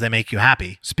colorful things that make you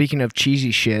happy. Speaking of cheesy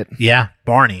shit. Yeah,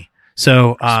 Barney.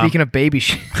 So speaking of baby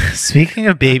shit. Speaking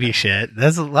of baby shit,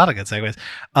 there's a lot of good segues.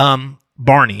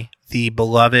 Barney, the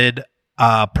beloved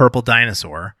purple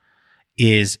dinosaur,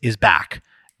 is back.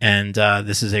 And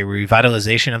this is a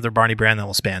revitalization of their Barney brand that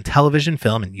will span television,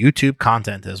 film, and YouTube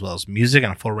content, as well as music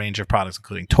and a full range of products,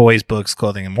 including toys, books,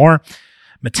 clothing, and more.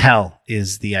 Mattel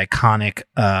is the iconic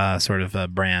sort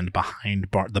of brand behind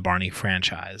the Barney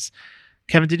franchise.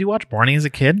 Kevin, did you watch Barney as a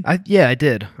kid? Yeah, I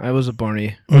did. I was a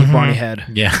Barney. I was a Barney head.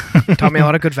 Yeah. Taught me a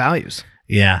lot of good values.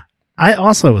 Yeah. I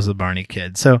also was a Barney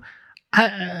kid. So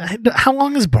how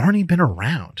long has Barney been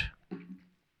around?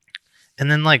 And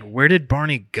then, like, where did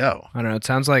Barney go? I don't know. It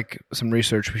sounds like some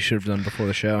research we should have done before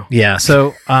the show. Yeah.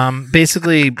 So,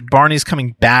 basically, Barney's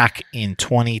coming back in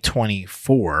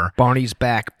 2024. Barney's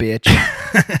back, bitch.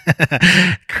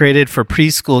 Created for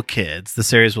preschool kids, the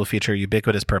series will feature a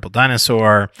ubiquitous purple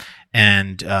dinosaur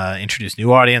and introduce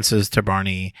new audiences to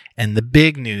Barney. And the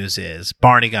big news is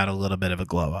Barney got a little bit of a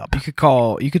glow up.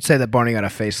 You could say that Barney got a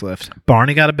facelift.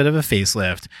 Barney got a bit of a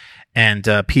facelift. And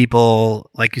people,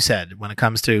 like you said, when it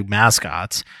comes to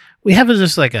mascots, we have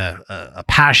just like a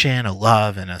passion, a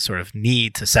love, and a sort of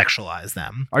need to sexualize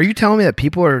them. Are you telling me that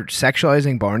people are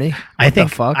sexualizing Barney? I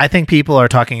think people are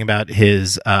talking about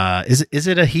his. Is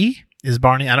it a he? Is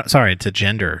Barney? It's a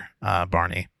gender.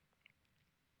 Barney.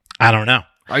 I don't know.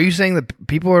 Are you saying that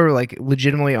people are like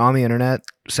legitimately on the internet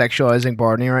sexualizing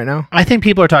Barney right now? I think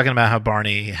people are talking about how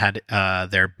Barney had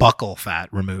their buccal fat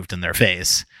removed in their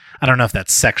face. I don't know if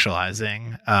that's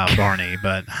sexualizing Barney,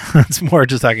 but it's more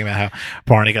just talking about how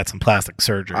Barney got some plastic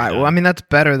surgery. Well, I mean, that's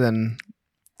better than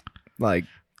like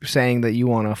saying that you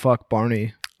want to fuck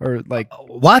Barney or like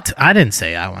what? I didn't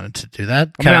say I wanted to do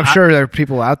that. I mean, I'm sure there are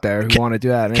people out there who want to do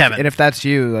that. And Kevin, if that's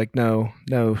you, like no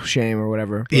shame or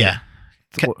whatever. But yeah.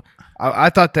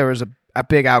 I thought there was a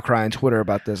big outcry on Twitter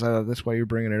about this. I thought that's why you're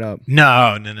bringing it up.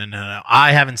 No.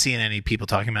 I haven't seen any people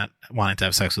talking about wanting to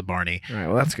have sex with Barney. All right,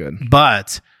 well, that's good.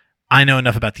 But I know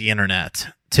enough about the internet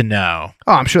to know.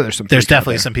 Oh, I'm sure there's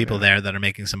definitely some people there that are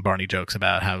making some Barney jokes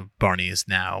about how Barney is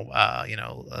now,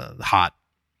 hot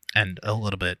and a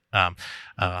little bit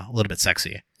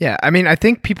sexy. Yeah, I mean, I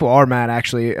think people are mad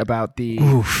actually about the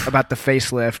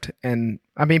facelift, and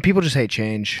I mean, people just hate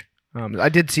change. I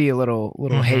did see a little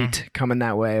hate coming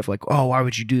that way of like, oh, why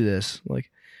would you do this?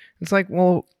 Like, it's like,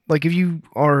 well, like if you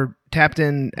are tapped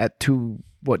in to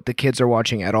what the kids are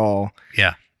watching at all,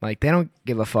 yeah, like they don't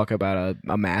give a fuck about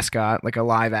a mascot, like a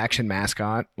live action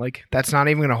mascot. Like that's not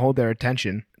even going to hold their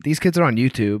attention. These kids are on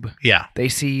YouTube. Yeah, they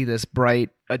see this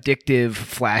bright, addictive,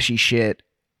 flashy shit,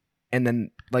 and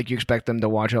then like you expect them to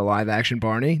watch a live action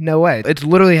Barney? No way. It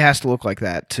literally has to look like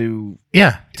that to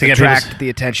attract the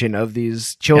attention of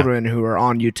these children who are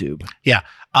on YouTube. Yeah.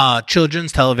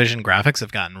 Children's television graphics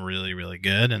have gotten really, really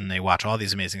good, and they watch all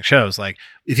these amazing shows. Like,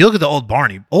 if you look at the old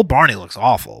Barney looks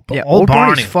awful. But old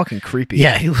Barney's fucking creepy.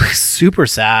 Yeah, he looks super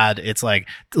sad. It's like,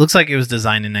 it looks like it was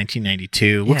designed in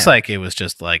 1992. Looks like it was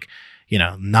just like,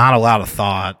 not a lot of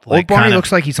thought. Old Barney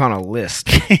looks like he's on a list.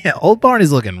 Yeah, Old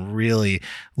Barney's looking really,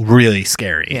 really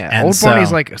scary. Yeah, and Old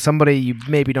Barney's like somebody you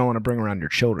maybe don't want to bring around your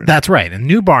children. That's right. And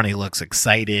new Barney looks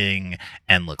exciting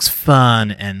and looks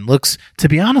fun and looks, to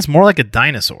be honest, more like a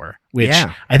dinosaur. Which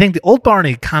I think the old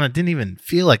Barney kind of didn't even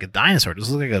feel like a dinosaur. It just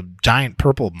looked like a giant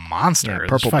purple monster. Yeah,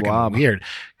 It was purple fucking blob. weird.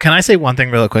 Can I say one thing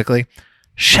really quickly?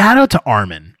 Shout out to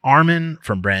Armin. Armin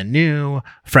from Brand New,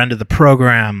 friend of the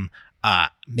program,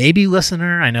 maybe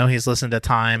listener. I know he's listened at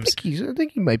times. I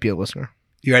think he might be a listener.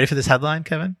 You ready for this headline,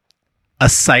 Kevin? A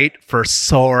site for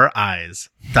sore eyes.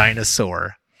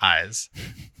 Dinosaur eyes.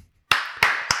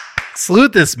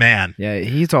 Salute this man. Yeah,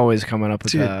 he's always coming up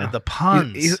with Dude, the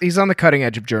puns. He's on the cutting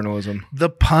edge of journalism. The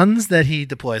puns that he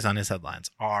deploys on his headlines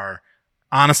are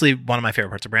honestly one of my favorite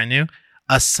parts of Brand New.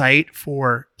 A site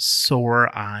for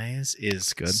sore eyes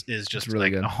is good. Is just really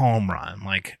like good. a home run.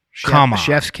 Like, come on.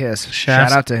 Chef's kiss.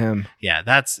 Shout out to him. Yeah,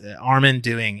 that's Armin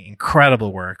doing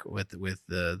incredible work with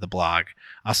the blog.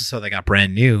 Also, so they got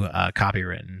Brand New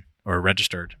copywritten or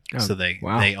registered, so they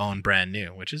own Brand New,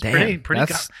 which is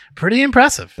pretty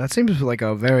impressive. That seems like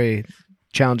a very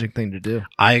challenging thing to do.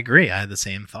 I agree. I had the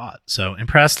same thought. So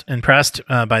impressed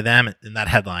by them. And that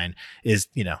headline is,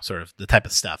 sort of the type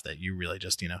of stuff that you really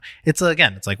just, it's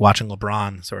like watching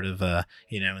LeBron sort of,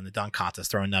 in the dunk contest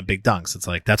throwing down big dunks. It's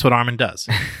like, that's what Armin does.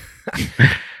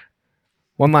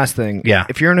 One last thing. Yeah.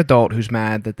 If you're an adult who's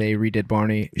mad that they redid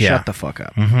Barney, shut the fuck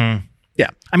up. Mm-hmm. Yeah.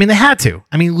 I mean, they had to.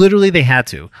 I mean, literally, they had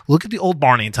to. Look at the old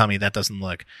Barney and tell me that doesn't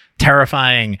look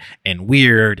terrifying and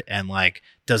weird and like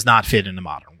does not fit in the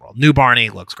modern world. New Barney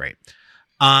looks great.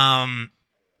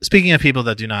 Speaking of people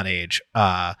that do not age,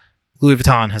 Louis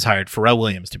Vuitton has hired Pharrell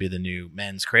Williams to be the new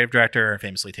men's creative director,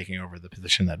 famously taking over the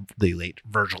position that the late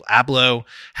Virgil Abloh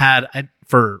had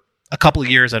for a couple of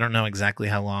years. I don't know exactly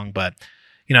how long, but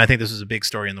I think this is a big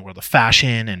story in the world of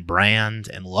fashion and brand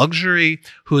and luxury.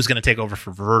 Who is going to take over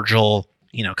for Virgil?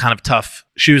 Kind of tough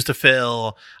shoes to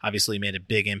fill. Obviously made a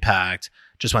big impact.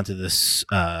 Just went to this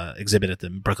exhibit at the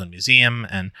Brooklyn Museum.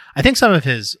 And I think some of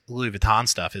his Louis Vuitton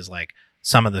stuff is like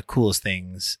some of the coolest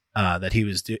things that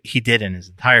he did in his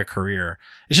entire career.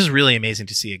 It's just really amazing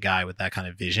to see a guy with that kind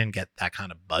of vision get that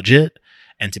kind of budget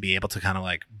and to be able to kind of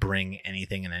like bring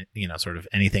anything in sort of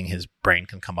anything his brain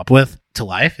can come up with to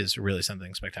life is really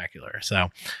something spectacular. So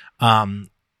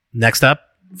next up,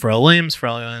 Pharrell Williams.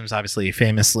 Pharrell Williams obviously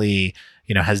famously,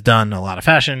 has done a lot of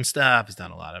fashion stuff, has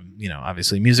done a lot of,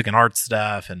 obviously music and art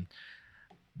stuff. And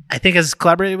I think has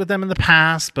collaborated with them in the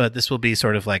past, but this will be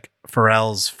sort of like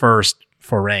Pharrell's first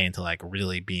foray into like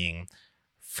really being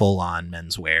full on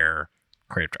menswear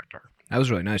creative director. That was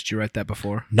really nice. Did you write that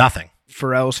before? Nothing.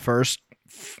 Pharrell's first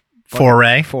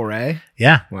foray.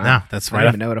 Yeah. Wow. No, that's I right. don't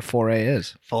even know what a foray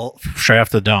is. Straight off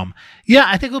the dome. Yeah,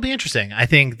 I think it'll be interesting. I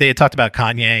think they had talked about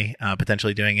Kanye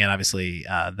potentially doing it. Obviously,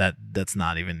 that's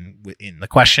not even in the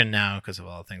question now because of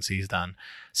all the things he's done.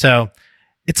 So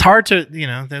it's hard to,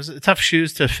 there's tough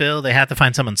shoes to fill. They have to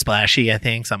find someone splashy, I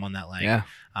think, someone that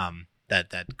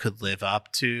that could live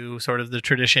up to sort of the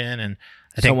tradition. And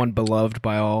I think someone beloved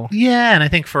by all. Yeah, and I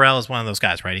think Pharrell is one of those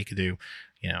guys, right? He could do,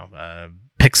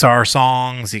 Pixar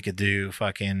songs. He could do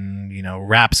fucking,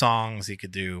 rap songs. He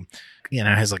could do,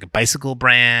 has like a bicycle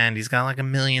brand. He's got like a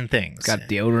million things. Got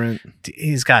deodorant.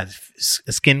 He's got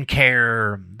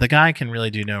skincare. The guy can really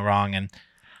do no wrong. And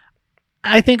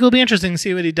I think it'll be interesting to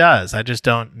see what he does. I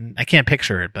can't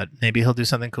picture it, but maybe he'll do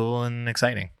something cool and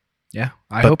exciting. Yeah.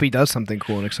 I hope he does something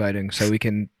cool and exciting so we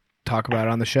can talk about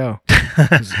it on the show.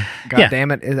 God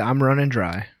damn it, I'm running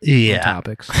dry. Yeah.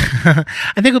 Topics. I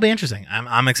think it'll be interesting.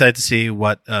 I'm excited to see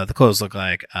what the clothes look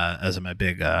like as my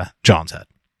big John's head.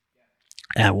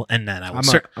 And then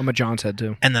I'm a John's head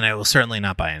too. And then I will certainly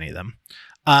not buy any of them.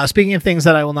 Speaking of things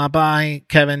that I will not buy,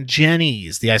 Kevin,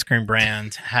 Jenny's, the ice cream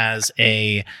brand, has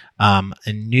a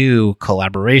new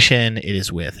collaboration. It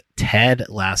is with Ted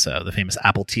Lasso, the famous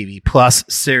Apple TV Plus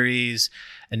series,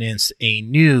 and it's a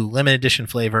new limited edition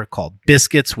flavor called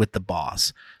Biscuits with the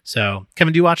Boss. So,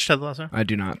 Kevin, do you watch Ted Lasso? I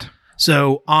do not.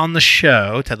 So on the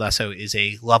show, Ted Lasso is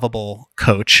a lovable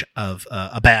coach of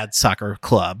a bad soccer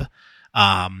club.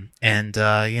 He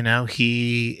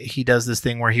does this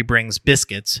thing where he brings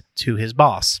biscuits to his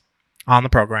boss on the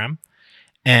program,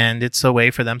 and it's a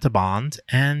way for them to bond.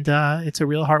 And it's a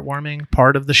real heartwarming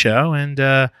part of the show.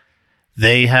 And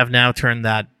they have now turned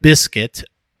that biscuit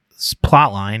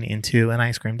plotline into an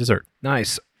ice cream dessert.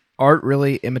 Nice. Art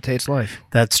really imitates life.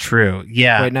 That's true.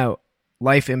 Yeah. Wait, no.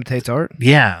 Life imitates art?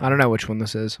 Yeah. I don't know which one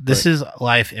this is. This is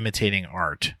life imitating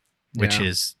art, which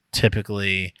is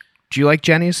typically... Do you like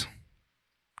Jenny's?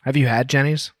 Have you had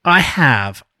Jenny's? I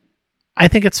have. I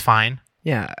think it's fine.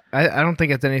 Yeah, I don't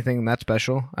think it's anything that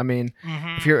special. I mean,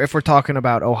 if we're talking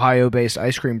about Ohio-based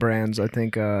ice cream brands, I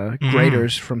think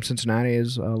Graeter's from Cincinnati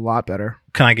is a lot better.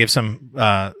 Can I give some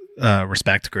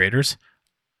respect to Graeter's?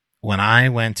 When I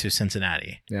went to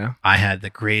Cincinnati, Yeah, I had the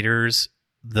Graeter's,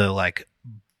 the like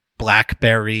black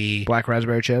raspberry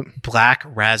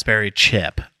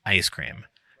chip ice cream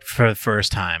for the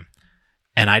first time.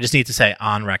 And I just need to say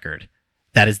on record,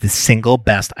 that is the single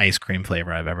best ice cream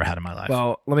flavor I've ever had in my life.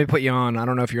 well, let me put you on. I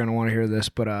don't know if you're going to want to hear this,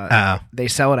 but they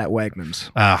sell it at Wegmans.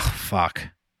 Oh, fuck.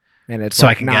 And it's So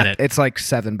like I can get it. It's like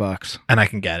 $7. And I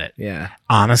can get it. Yeah.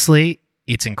 Honestly,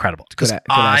 it's incredible. Because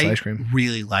Good-ass I ice cream.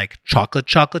 really like chocolate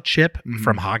chip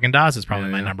from Haagen-Dazs. It's probably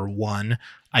my Yeah. number one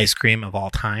ice cream of all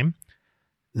time.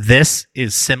 This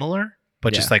is similar,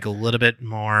 but just Yeah. like a little bit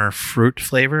more fruit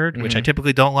flavored, which I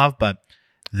typically don't love, but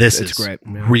this It's is great.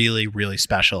 Yeah. really, really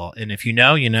special. And if you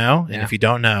know, you know. And Yeah. if you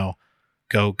don't know,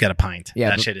 go get a pint.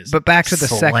 Yeah, that shit is but back to the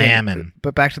slamming.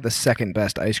 second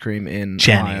best ice cream in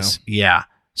Jenny's. Ohio. Yeah.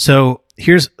 So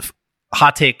here's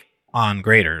hot take on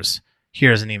Graeter's.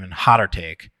 Here's an even hotter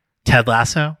take. Ted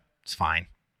Lasso, it's fine.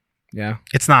 Yeah,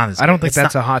 It's not as I don't good. think It's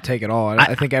that's not- a hot take at all.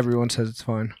 I think everyone says it's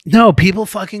fine. No, people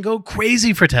fucking go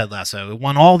crazy for Ted Lasso. It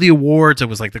won all the awards. It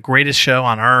was like the greatest show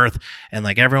on earth, and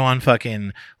like everyone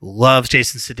fucking loves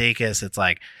Jason Sudeikis. It's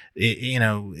like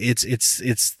it's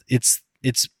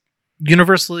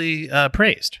universally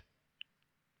praised.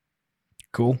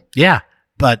 Cool. Yeah,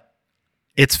 but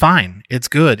it's fine. It's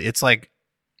good. It's like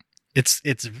it's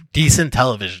decent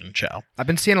television show. I've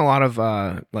been seeing a lot of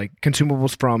like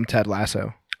consumables from Ted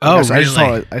Lasso. Oh, I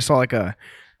really? saw like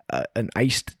an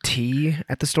iced tea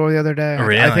at the store the other day. Oh,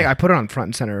 really? I think I put it on front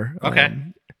and center. Okay.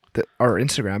 Our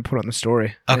Instagram, put it on the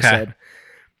story. Okay.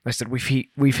 I said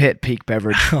we've hit peak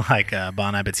beverage. Like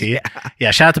Bon Appetit. Yeah,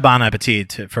 shout out to Bon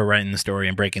Appetit for writing the story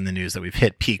and breaking the news that we've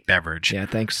hit peak beverage. Yeah,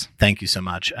 thanks. Thank you so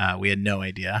much. We had no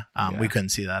idea. We couldn't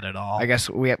see that at all. I guess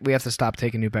we have to stop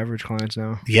taking new beverage clients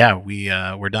now. Yeah,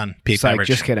 we're done. Peak It's like, beverage.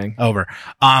 just kidding. Over.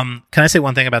 Can I say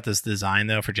one thing about this design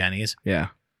though for Jenny's? Yeah.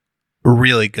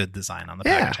 Really good design on the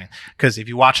Yeah. packaging. Because if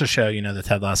you watch the show, you know the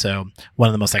Ted Lasso, one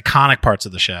of the most iconic parts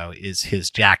of the show is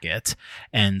his jacket.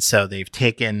 And so they've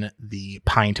taken the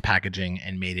pint packaging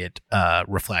and made it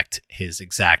reflect his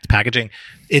exact packaging.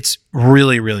 It's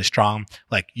really, really strong.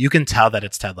 Like you can tell that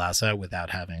it's Ted Lasso without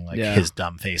having like Yeah. his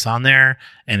dumb face on there.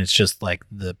 And it's just like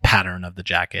the pattern of the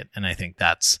jacket. And I think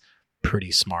that's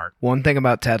pretty smart. One thing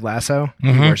about Ted Lasso, he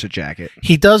Mhm. wears a jacket.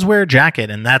 He does wear a jacket,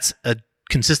 and that's a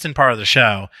consistent part of the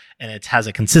show, and it has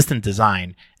a consistent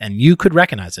design, and you could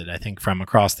recognize it, I think, from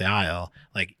across the aisle,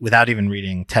 like without even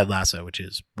reading Ted Lasso, which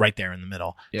is right there in the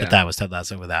middle, Yeah. that was Ted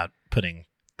Lasso without putting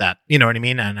that, you know what I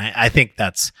mean? And I think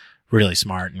that's really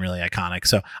smart and really iconic.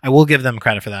 So I will give them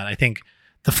credit for that. I think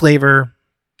the flavor,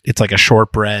 it's like a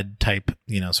shortbread type,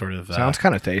 sort of. Sounds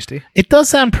kind of tasty. It does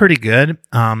sound pretty good.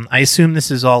 I assume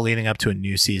this is all leading up to a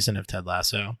new season of Ted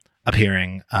Lasso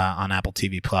appearing on Apple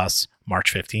TV Plus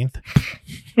March 15th.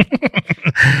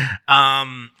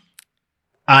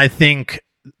 I think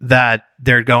that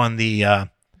they're going the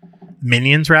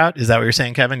Minions route. Is that what you're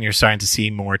saying, Kevin? You're starting to see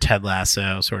more Ted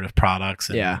Lasso sort of products.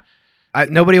 And Yeah.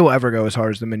 Nobody will ever go as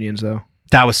hard as the Minions, though.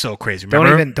 That was so crazy.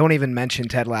 Remember? Don't even mention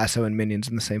Ted Lasso and Minions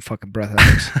in the same fucking breath.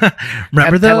 Alex.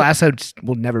 Remember Ted though? Lasso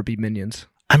will never be Minions.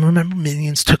 I remember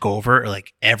Minions took over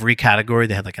like every category.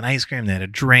 They had like an ice cream, they had a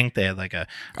drink, they had like a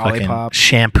fucking Olipop.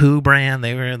 shampoo brand.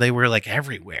 They were like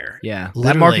everywhere. Yeah, that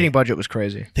Literally. marketing budget was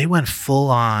crazy. They went full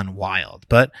on wild.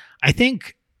 But I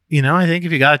think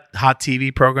if you got a hot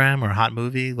TV program or a hot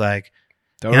movie, like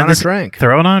Throw it on a drink.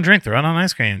 throw it on a drink, throw it on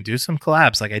ice cream, do some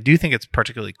collabs. Like I do think it's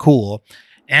particularly cool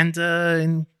and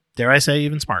dare I say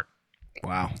even smart.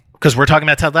 Wow, Because we're talking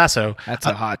about Ted Lasso that's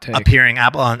a hot take. appearing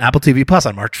on Apple TV Plus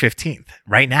on March 15th,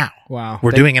 right now. Wow,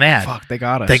 We're doing an ad. Fuck, they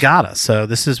got us. They got us. So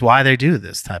this is why they do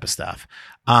this type of stuff.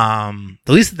 The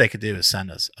least that they could do is send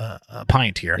us a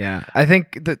pint here. Yeah, I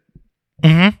think that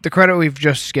Mm-hmm. the credit we've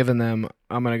just given them,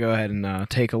 I'm gonna go ahead and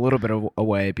take a little bit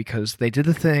away because they did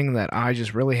the thing that I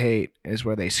just really hate is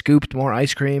where they scooped more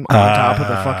ice cream on top of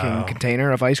the fucking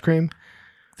container of ice cream.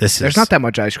 There's not that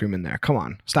much ice cream in there. Come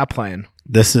on, stop playing.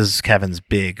 This is Kevin's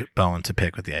big bone to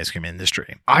pick with the ice cream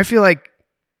industry. I feel like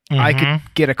I Mhm.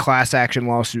 could get a class action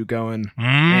lawsuit going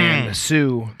and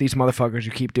sue these motherfuckers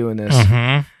who keep doing this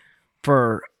Mhm.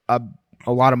 for a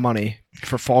lot of money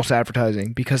for false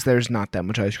advertising because there's not that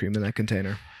much ice cream in that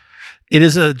container. It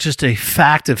is just a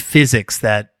fact of physics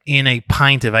that in a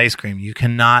pint of ice cream, you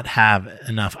cannot have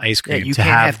enough ice Yeah, cream you to can't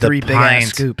have have the 3 big ass pint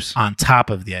scoops. on top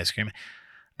of the ice cream.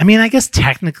 I mean, I guess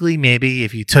technically, maybe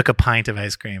if you took a pint of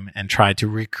ice cream and tried to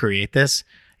recreate this,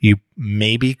 you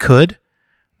maybe could,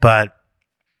 but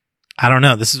I don't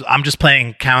know. I'm just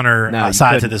playing counter No, you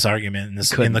side to couldn't. this argument in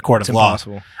Couldn't. the court It's of law.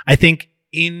 impossible. I think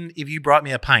if you brought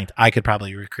me a pint, I could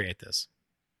probably recreate this.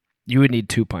 You would need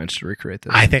 2 pints to recreate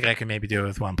this. I think I can maybe do it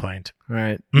with 1 pint. All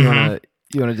right. Mhm.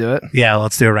 You wanna do it? Yeah,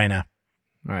 let's do it right now.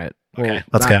 All right. Okay,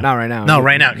 let's not, go. Not right now. No,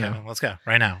 right now, Kevin. Let's go.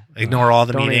 Right now. Ignore all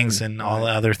the Don't meetings even- and all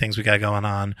the other things we got going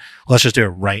on. Let's just do it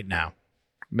right now.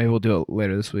 Maybe we'll do it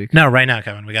later this week. No, right now,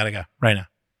 Kevin. We got to go. Right now.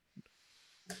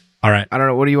 All right. I don't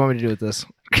know. What do you want me to do with this?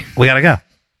 We got to go.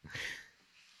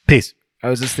 Peace.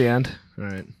 Oh, is this the end? All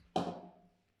right.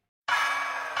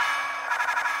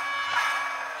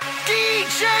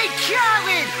 DJ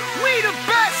Khaled, we the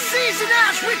best season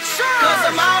has returned. Cause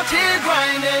I'm out here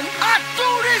grinding. I do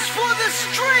this for the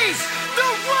streets, the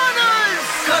runners.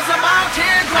 Cause I'm out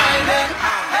here grinding.